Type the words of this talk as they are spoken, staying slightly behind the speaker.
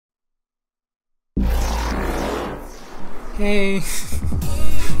Hey.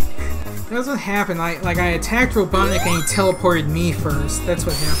 That's what happened. I attacked Robotnik and he teleported me first. That's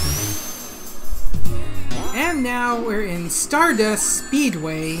what happened. And now we're in Stardust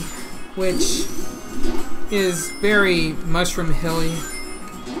Speedway, which is very Mushroom Hilly.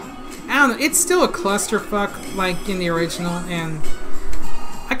 I don't know, it's still a clusterfuck like in the original, and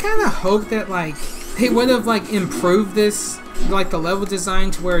I kind of hope that like they would have like improved this, like the level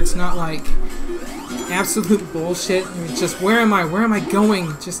design, to where it's not like absolute bullshit. It's just where am I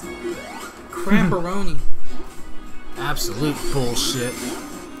going? Just crapperoni. Absolute bullshit.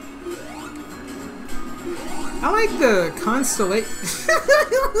 I like the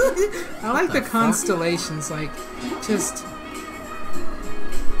I like the constellations, like just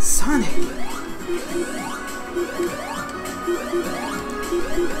Sonic.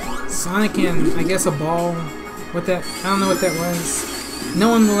 Sonic and I guess a ball. What that? I don't know what that was. No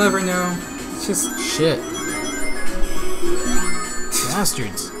one will ever know. It's just shit.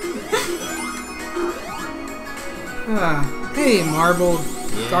 Bastards. Hey, Marble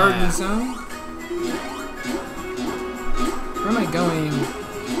Garden Zone. Where am I going?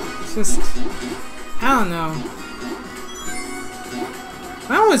 It's just, I don't know.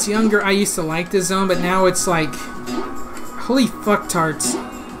 When I was younger, I used to like this zone, but now it's like, holy fucktarts.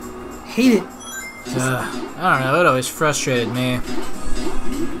 Hate it. I don't know, it always frustrated me.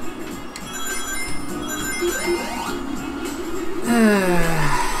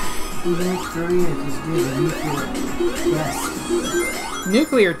 North Korea just did a nuclear test.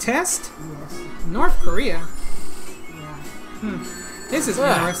 Nuclear test? Yes. North Korea? Yeah. This is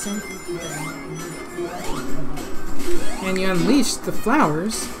interesting. And you unleashed the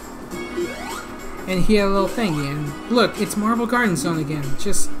flowers. And he had a little thingy. And look, it's Marble Garden Zone again.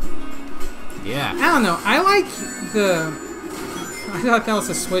 Just... yeah. I don't know. I like the... I thought that was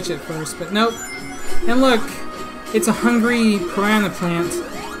a switch at first, but nope. And look, it's a hungry piranha plant.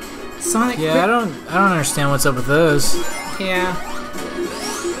 Sonic... yeah, I don't understand what's up with those. Yeah.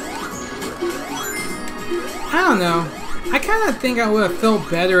 I don't know. I kind of think I would have felt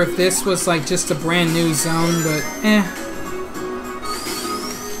better if this was like just a brand new zone, but eh.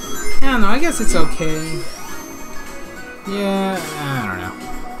 I don't know, I guess it's okay. Yeah, I don't know.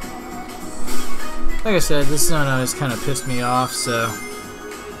 Like I said, this zone always kind of pissed me off, so...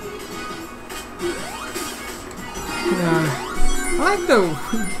 I like the...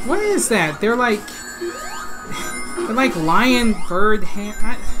 what is that? They're like lion, bird, hand...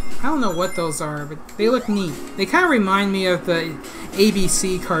 I don't know what those are, but they look neat. They kind of remind me of the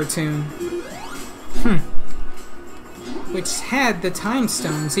ABC cartoon. Which had the time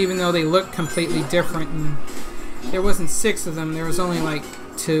stones, even though they look completely different. And there wasn't 6 of them, there was only like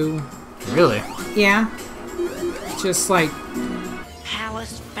 2. Really? Yeah. Just like...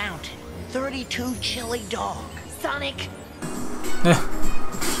 Palace Fountain. 32 chili dog. Sonic.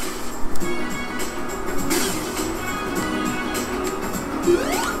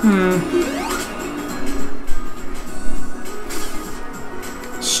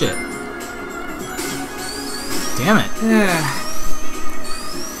 Shit. Damn it.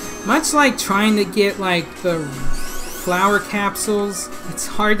 Much like trying to get like the flower capsules, it's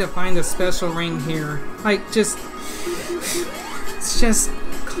hard to find a special ring here. Like just... it's just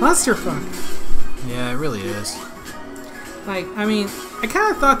clusterfuck. Yeah, it really is. Like, I mean, I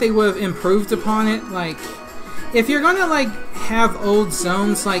kind of thought they would have improved upon it. Like, if you're gonna like have old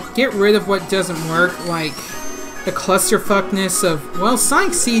zones, like get rid of what doesn't work, like the clusterfuckness of, well,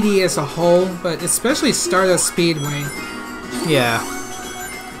 Sonic CD as a whole, but especially Stardust Speedway. Yeah.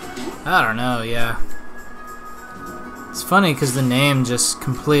 I don't know, yeah. It's funny because the name just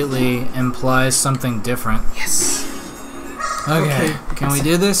completely implies something different. Yes. Okay, can we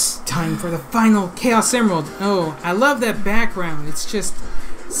do this? Time for the final Chaos Emerald. Oh, I love that background. It's just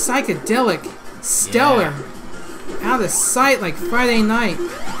psychedelic, stellar, out of sight like Friday night.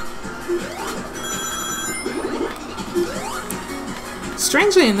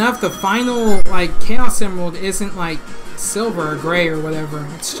 Strangely enough, the final like Chaos Emerald isn't like silver or gray or whatever.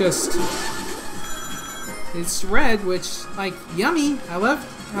 It's just, it's red, which like yummy. I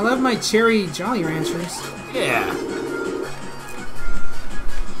love my cherry Jolly Ranchers. Yeah.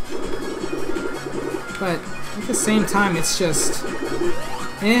 But at the same time, it's just,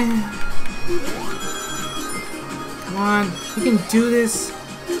 eh. Come on, you can do this.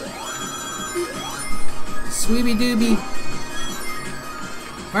 Sweeby Dooby.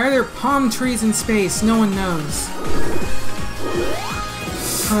 Why are there palm trees in space? No one knows.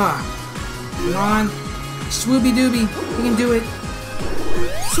 Come on. Swooby Dooby. You can do it.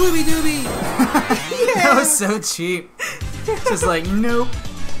 Swooby Dooby. That was so cheap. Just like, nope.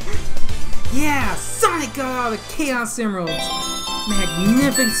 Yeah, Sonic got all the Chaos Emeralds.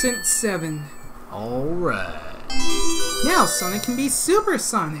 Magnificent 7. Alright. Now Sonic can be Super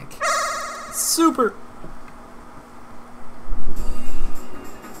Sonic. Super.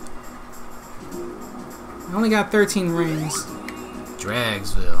 I only got 13 rings.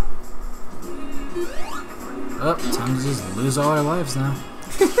 Dragsville. Oh, time to just lose all our lives now.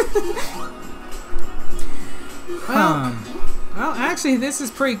 Well, actually, this is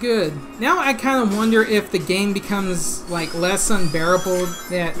pretty good. Now I kind of wonder if the game becomes like less unbearable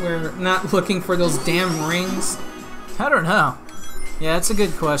that we're not looking for those damn rings. I don't know. Yeah, that's a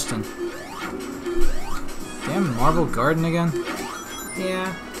good question. Damn Marble Garden again?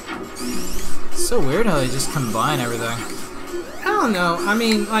 Yeah. It's so weird how they just combine everything. I don't know. I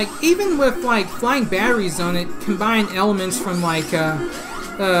mean, like, even with like Flying Battery Zone, it combined elements from like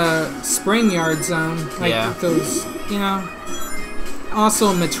Spring Yard Zone, like Yeah. those, you know.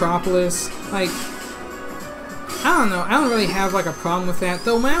 Also Metropolis, like, I don't know. I don't really have like a problem with that.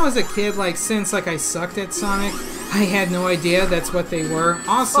 Though when I was a kid, like, since like I sucked at Sonic, I had no idea that's what they were.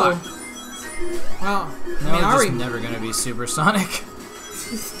 Also, well, No, I mean, just Ari never gonna be Super Sonic.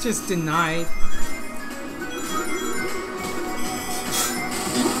 just denied.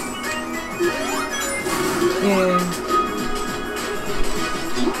 Yeah.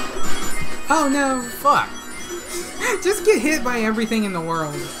 Oh no. Fuck. Just get hit by everything in the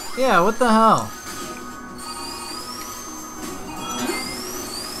world. Yeah, what the hell?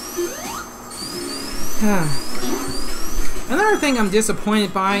 Another thing I'm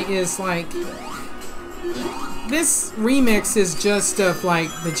disappointed by is, like, this remix is just of, like,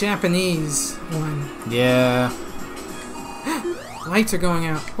 the Japanese one. Yeah. Lights are going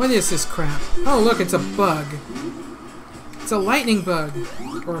out. What is this crap? Oh, look, it's a bug. It's a lightning bug.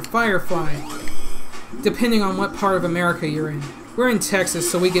 Or a firefly. Depending on what part of America you're in. We're in Texas,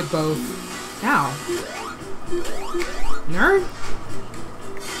 so we get both. Ow. Nerd?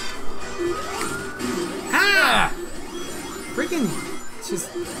 Ah! Freaking just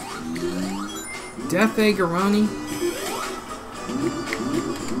Death Eggeroni.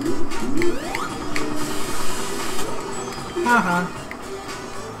 Haha.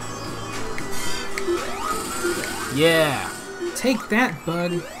 Yeah. Take that,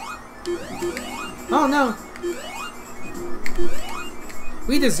 bud. Oh no.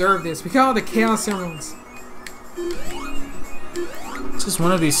 We deserve this. We got all the Chaos Emeralds. Just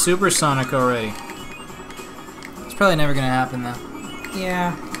want to be Super Sonic already. It's probably never gonna happen though.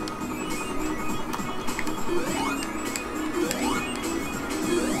 Yeah.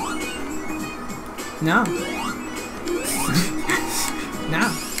 No.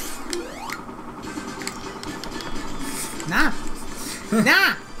 No. Nah.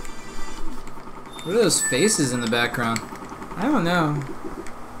 Nah. What are those faces in the background? I don't know.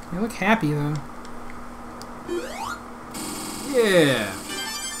 They look happy though. Yeah.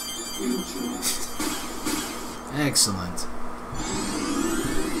 Excellent.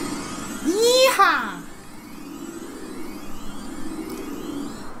 Yeehaw!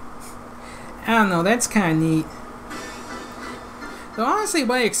 I don't know, that's kind of neat. Though honestly,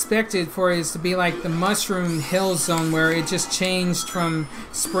 what I expected for it is to be like the Mushroom Hill Zone, where it just changed from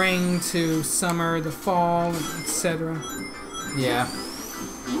spring to summer to fall, etc. Yeah.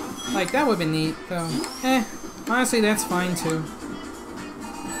 Like, that would have been neat, though. Honestly, that's fine too.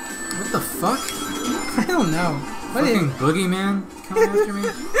 What the fuck? I don't know. What Fucking is... boogeyman coming after me?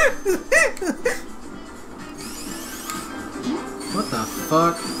 What the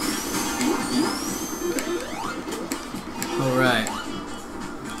fuck? Alright.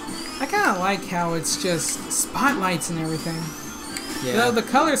 I kind of like how it's just spotlights and everything. Yeah. Though the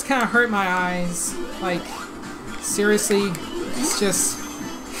colors kind of hurt my eyes. Like, seriously, it's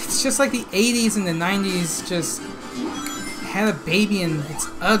just like the 80s and the 90s just had a baby and it's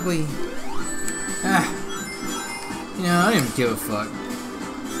ugly. You know, I don't even give a fuck.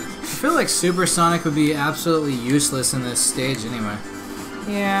 I feel like Super Sonic would be absolutely useless in this stage anyway.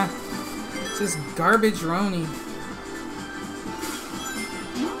 Yeah, just garbage Roni.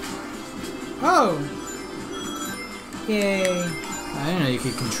 Oh! Yay. I didn't know you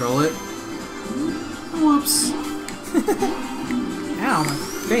could control it. Whoops. Ow, my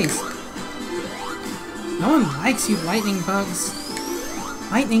face. No one likes you lightning bugs.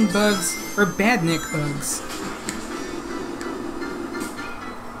 Lightning bugs or badnik bugs.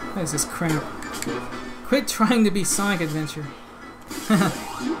 What is this crap? Quit trying to be Sonic Adventure.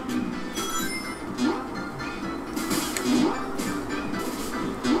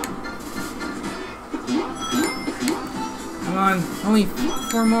 Come on, only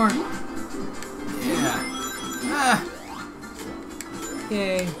 4 more. Yeah. Ah.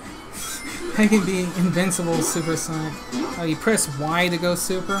 Yay. I can be invincible Super Sonic. Oh, you press Y to go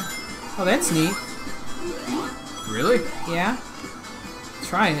super? Oh, that's neat. Really? Yeah?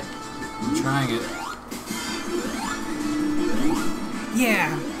 Try it. I'm trying it.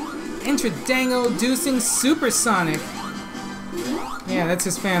 Yeah! Introducing Super Sonic! Yeah, that's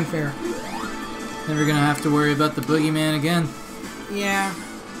his fanfare. Never gonna have to worry about the boogeyman again. Yeah.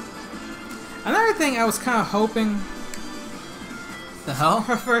 Another thing I was kind of hoping... The hell?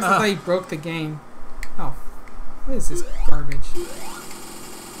 At first I thought he broke the game. Oh. What is this garbage?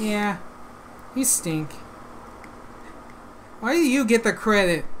 Yeah. You stink. Why do you get the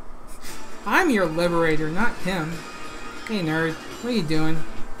credit? I'm your liberator, not him. Hey nerd, what are you doing?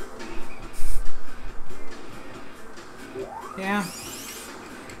 Yeah.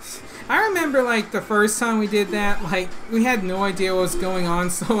 I remember like the first time we did that, like we had no idea what was going on,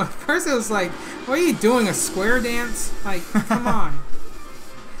 so at first it was like, what are you doing, a square dance? Like, come on.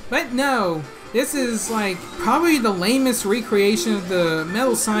 But no, this is like probably the lamest recreation of the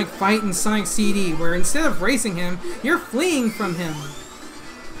Metal Sonic fight in Sonic CD, where instead of racing him, you're fleeing from him.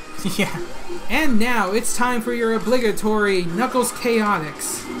 Yeah. And now it's time for your obligatory Knuckles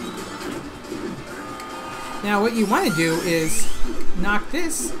Chaotix. Now what you want to do is knock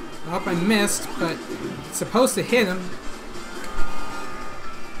this. Oh, I missed, but it's supposed to hit him.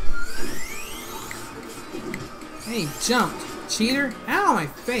 Hey, jumped. Cheater. Ow, my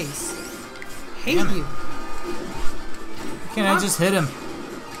face. Hate you. Why can't I just hit him?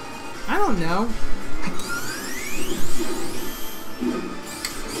 I don't know.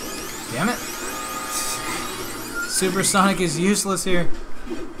 Damn it. Super Sonic is useless here.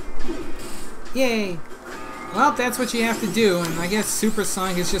 Yay. Well, that's what you have to do, and I guess Super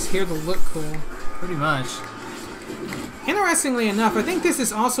Sonic is just here to look cool. Pretty much. Interestingly enough, I think this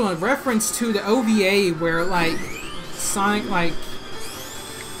is also a reference to the OVA where, like, Sonic, like,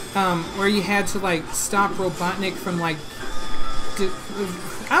 where you had to, like, stop Robotnik from, like,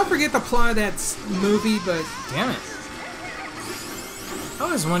 I'll forget the plot of that movie, but... Damn it. I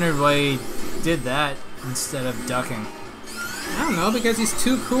always wondered why he did that instead of ducking. I don't know, because he's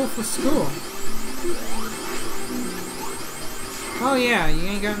too cool for school. Oh yeah, you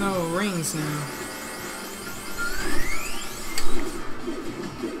ain't got no rings now.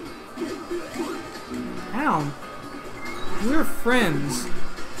 Ow. We're friends.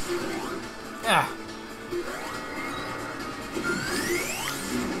 Ah.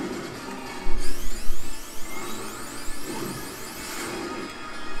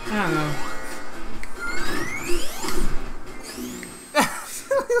 I don't know.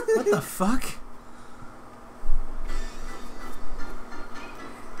 What the fuck?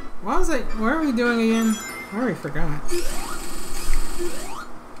 What was it? What are we doing again? I already forgot.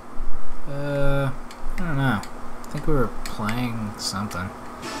 I don't know. I think we were playing something.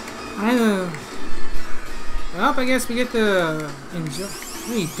 I don't know. Well, I guess we get to enjoy.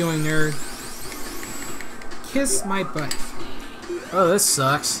 What are you doing, nerd? Kiss my butt. Oh, this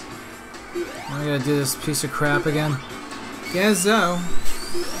sucks. Now we gotta do this piece of crap again. Guess so.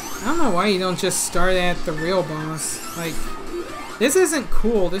 I don't know why you don't just start at the real boss. Like, this isn't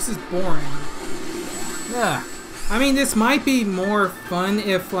cool. This is boring. Yeah. I mean, this might be more fun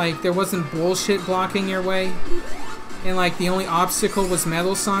if, like, there wasn't bullshit blocking your way. And, like, the only obstacle was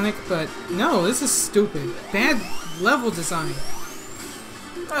Metal Sonic. But, no, this is stupid. Bad level design.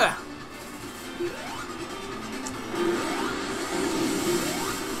 Ah.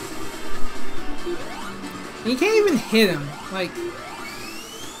 And you can't even hit him. Like...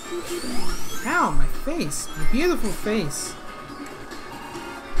 Ow, my face. My beautiful face.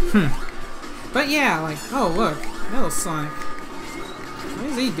 But yeah, like, oh look, Metal Sonic. What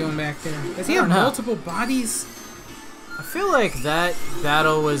is he doing back there? Does he have multiple bodies? I feel like that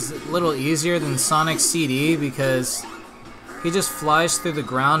battle was a little easier than Sonic CD because he just flies through the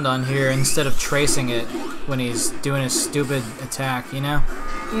ground on here instead of tracing it when he's doing his stupid attack, you know?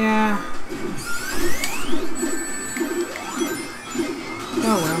 Yeah.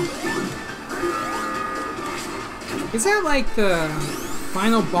 Oh well. Is that like the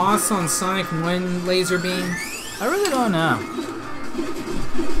final boss on Sonic 1 Laser Beam? I really don't know.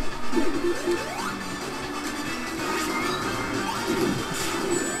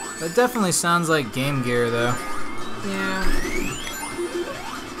 That definitely sounds like Game Gear, though. Yeah.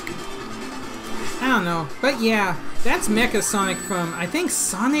 I don't know. But yeah, that's Mecha Sonic from, I think,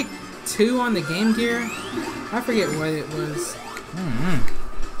 Sonic 2 on the Game Gear. I forget what it was.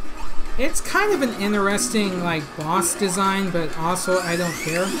 It's kind of an interesting, like, boss design, but also I don't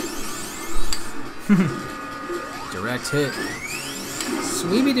care. Direct hit.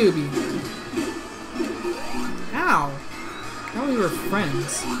 Sweeby dooby. Ow! Thought we were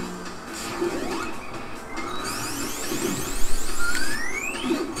friends.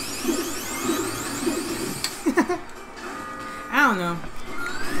 I don't know.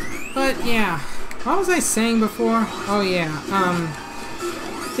 But yeah. What was I saying before? Oh yeah.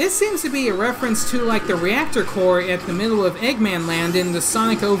 This seems to be a reference to like the reactor core at the middle of Eggman Land in the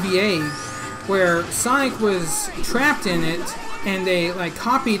Sonic OVA, where Sonic was trapped in it, and they like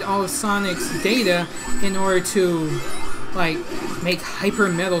copied all of Sonic's data in order to like make Hyper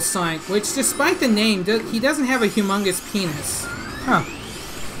Metal Sonic, which despite the name, he doesn't have a humongous penis. Huh.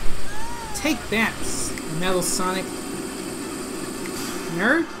 Take that, Metal Sonic.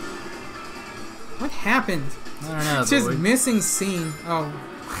 Nerd? What happened? I don't know. It's just missing scene. Oh.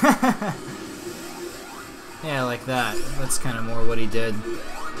 Yeah, like that. That's kind of more what he did.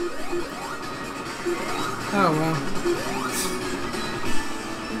 Oh well.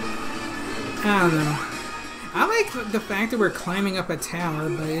 I don't know. I like the fact that we're climbing up a tower,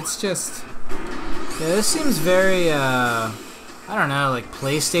 but it's just... Yeah, this seems very, I don't know, like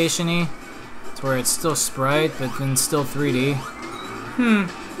PlayStation-y. It's where it's still sprite, but then still 3D.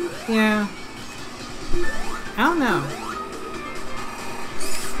 Yeah. I don't know.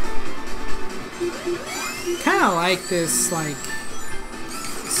 Kind of like this, like,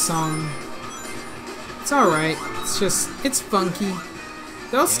 song. It's alright. It's just, it's funky.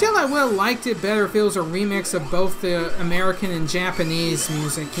 Though still I would have liked it better if it was a remix of both the American and Japanese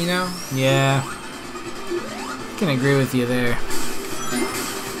music, you know? Yeah. I can agree with you there.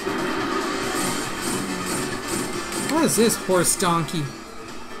 What is this horse donkey?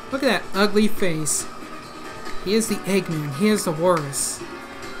 Look at that ugly face. He is the Eggman. He is the worst.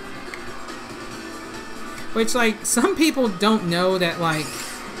 Which, like, some people don't know that, like,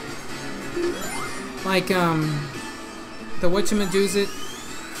 the whatchamadoozit,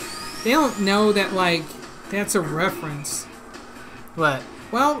 they don't know that, like, that's a reference. What?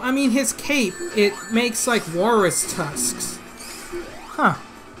 Well, I mean, his cape, it makes, like, walrus tusks. Huh.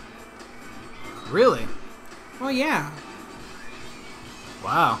 Really? Well, yeah.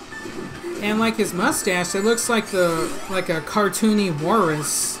 Wow. And, like, his mustache, it looks like a cartoony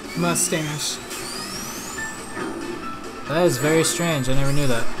walrus mustache. That is very strange. I never knew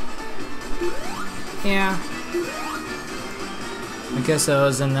that. Yeah. I guess I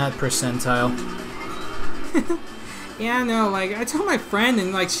was in that percentile. Yeah, I know, like, I told my friend,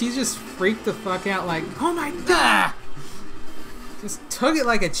 and, like, she just freaked the fuck out, like, oh my god! Just took it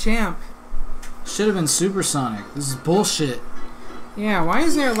like a champ. Should have been supersonic. This is bullshit. Yeah, why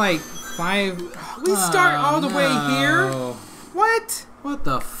is there, like, 5... We start all the way here? What? What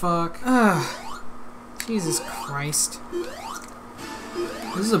the fuck? Ugh. Jesus Christ.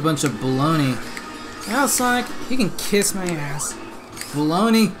 This is a bunch of baloney. Well, Sonic, you can kiss my ass.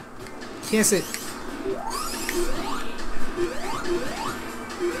 Baloney? Kiss it.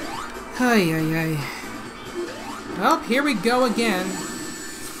 Ay, ay, ay. Well, here we go again.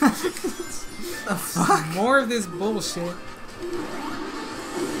 The fuck? More of this bullshit.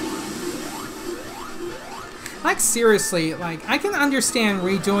 Like, seriously, like, I can understand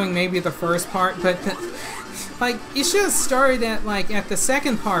redoing maybe the first part, but, like, you should have started at, like, at the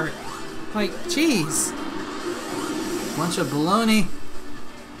second part. Like, jeez. Bunch of baloney.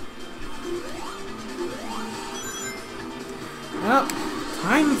 Well,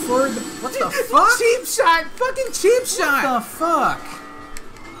 time for the... What the fuck? Cheap shot! Fucking cheap shot! What the fuck?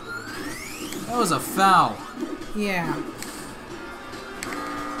 That was a foul. Yeah.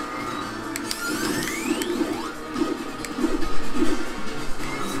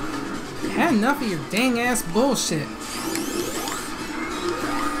 Had enough of your dang ass bullshit.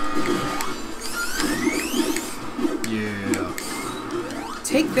 Yeah.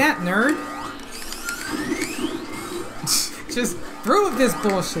 Take that, nerd. Just through with this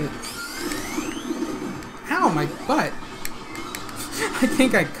bullshit. Ow, my butt. I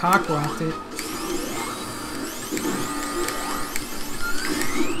think I cockblocked it.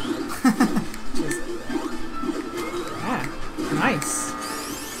 Just... Ah, nice.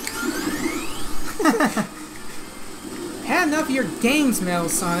 Had enough of your games, Metal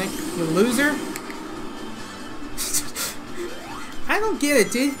Sonic, you loser. I don't get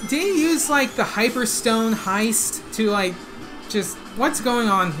it. Did he use, like, the Hyperstone heist to, like, just... What's going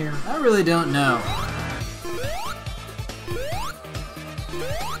on here? I really don't know.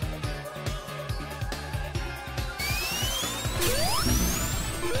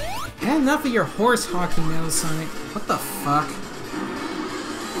 Had enough of your horse hockey, Metal Sonic. What the fuck?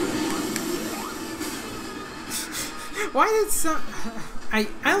 Why did some... I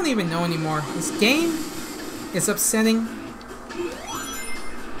don't even know anymore. This game is upsetting.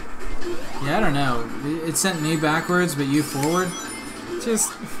 Yeah, I don't know. It sent me backwards, but you forward?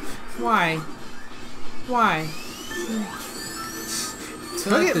 Just... Why? Why? I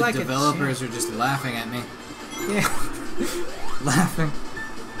feel like the developers are just laughing at me. Yeah. Laughing.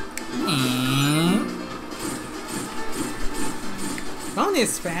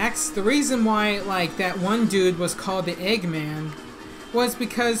 Bonus facts, the reason why, like, that one dude was called the Eggman was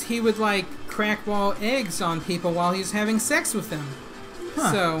because he would, like, crackball eggs on people while he was having sex with them.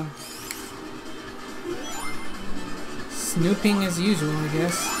 Huh. So, snooping as usual, I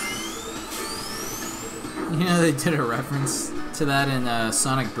guess. You know they did a reference to that in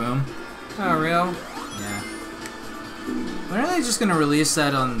Sonic Boom? Oh, real? Yeah. When are they just gonna release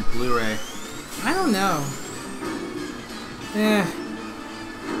that on Blu-ray? I don't know.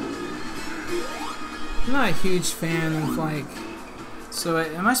 I'm not a huge fan of, like... So,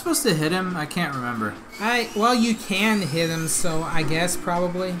 am I supposed to hit him? I can't remember. Well, you can hit him, so I guess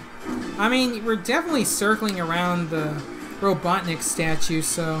probably. I mean, we're definitely circling around the Robotnik statue,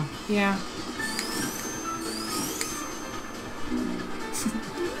 so yeah.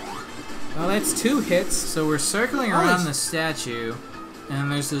 Well, that's 2 hits. So we're circling around the statue,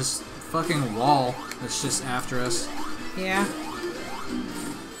 and there's this fucking wall that's just after us. Yeah.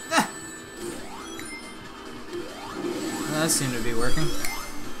 That seemed to be working.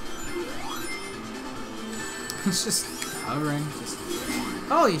 It's just hovering.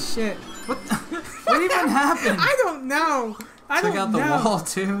 Holy shit. What even happened? I don't know. I Took don't out the know. wall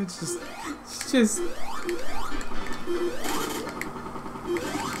too. It's just...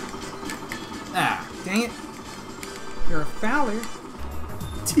 Ah. Dang it. You're a fouler.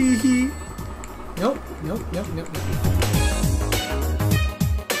 Tee-hee. Nope.